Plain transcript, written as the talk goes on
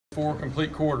4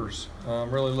 complete quarters.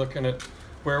 Really looking at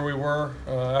where we were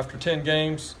after 10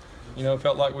 games.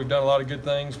 Felt like we've done a lot of good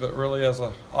things, but really as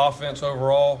an offense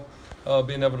overall,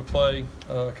 being able to play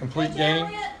a complete game,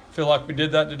 feel like we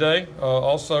did that today.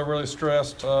 Also really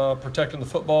stressed protecting the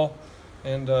football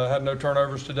and had no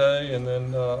turnovers today, and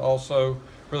then also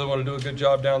really want to do a good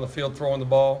job down the field throwing the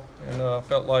ball, and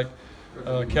felt like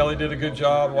Kelly did a good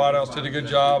job, wideouts did a good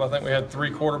job. I think we had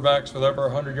 3 quarterbacks with over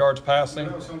 100 yards passing.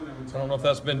 I don't know if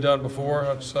that's been done before.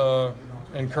 That's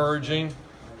encouraging.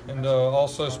 And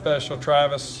also special,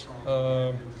 Travis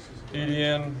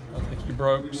Etienne, I think he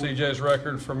broke CJ's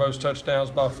record for most touchdowns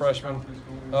by a freshman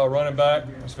running back.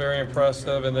 It's very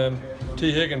impressive. And then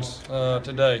Tee Higgins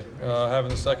today, having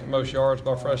the 2nd most yards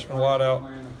by a freshman wideout,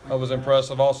 was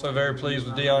impressive. Also very pleased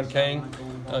with Deon Kane.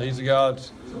 He's a guy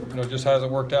that's just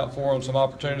hasn't worked out for him, some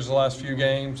opportunities the last few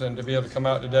games, and to be able to come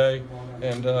out today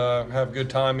and have good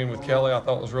timing with Kelly, I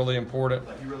thought was really important.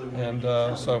 And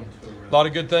so a lot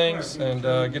of good things, and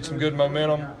get some good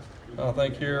momentum, I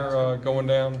think, here going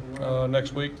down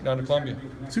next week down to Columbia.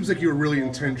 Seems like you were really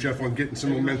intent, Jeff, on getting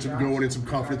some momentum going and some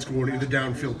confidence going into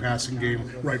downfield passing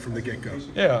game right from the get-go.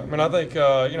 Yeah, I mean, I think,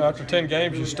 after 10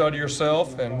 games, you study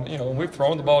yourself, and, we've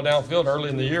thrown the ball downfield early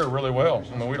in the year really well.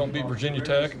 I mean, we don't beat Virginia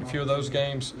Tech in a few of those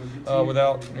games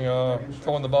without,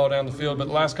 throwing the ball down the field. But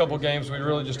the last couple of games, we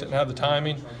really just didn't have the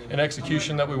timing and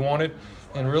execution that we wanted.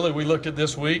 And really, we looked at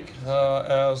this week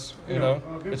as,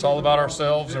 it's all about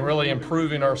ourselves and really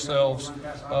improving ourselves,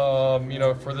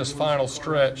 for this final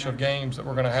stretch of games that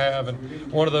we're going to have.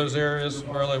 And one of those areas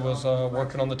really was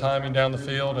working on the timing down the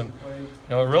field. And,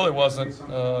 it really wasn't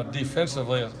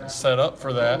defensively set up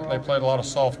for that. They played a lot of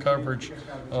soft coverage.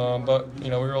 But, we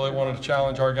really wanted to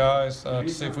challenge our guys to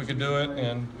see if we could do it,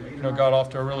 and, got off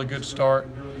to a really good start.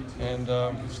 And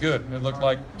it's good. It looked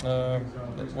like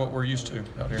what we're used to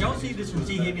out here. Y'all see this from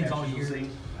Tee Higgins all year?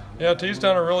 Yeah, Tee's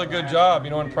done a really good job.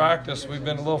 In practice, we've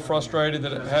been a little frustrated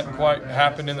that it hadn't quite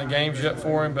happened in the games yet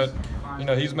for him, but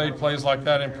he's made plays like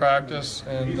that in practice,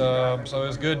 and so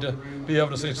it's good to be able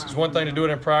to see. It's one thing to do it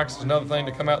in practice; it's another thing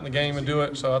to come out in the game and do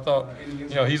it. So I thought,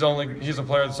 he's a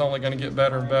player that's only going to get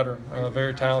better and better. A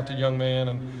very talented young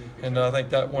man, and I think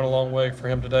that went a long way for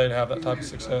him today to have that type of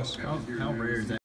success. How rare is that?